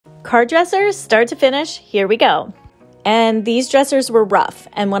car dressers, start to finish, here we go. And these dressers were rough.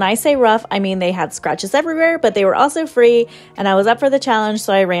 And when I say rough, I mean they had scratches everywhere, but they were also free. And I was up for the challenge,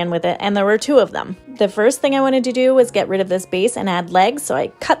 so I ran with it. And there were 2 of them. The first thing I wanted to do was get rid of this base and add legs, so I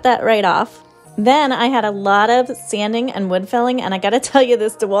cut that right off. Then I had a lot of sanding and wood filling, and I gotta tell you,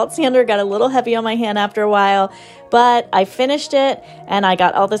 this DeWalt sander got a little heavy on my hand after a while, but I finished it and I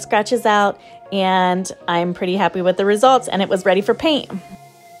got all the scratches out, and I'm pretty happy with the results, and it was ready for paint.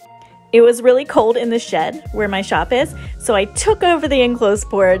 It was really cold in the shed where my shop is, so I took over the enclosed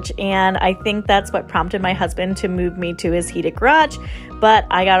porch, and I think that's what prompted my husband to move me to his heated garage, but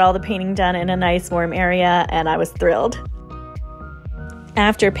I got all the painting done in a nice warm area, and I was thrilled.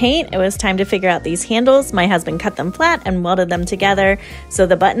 After paint, it was time to figure out these handles. My husband cut them flat and welded them together so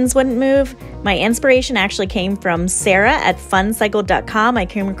the buttons wouldn't move. My inspiration actually came from Sarah at funcycle.com. I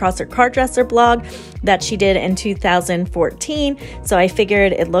came across her car dresser blog that she did in 2014, so I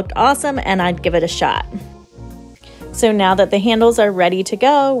figured it looked awesome and I'd give it a shot. So now that the handles are ready to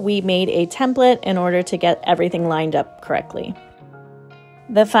go, we made a template in order to get everything lined up correctly.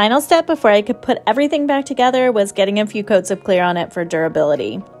 The final step before I could put everything back together was getting a few coats of clear on it for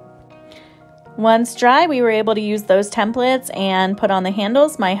durability. Once dry, we were able to use those templates and put on the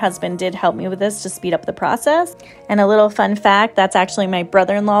handles. My husband did help me with this to speed up the process. And a little fun fact, that's actually my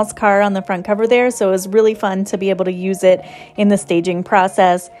brother-in-law's car on the front cover there, so it was really fun to be able to use it in the staging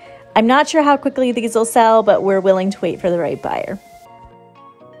process. I'm not sure how quickly these will sell, but we're willing to wait for the right buyer.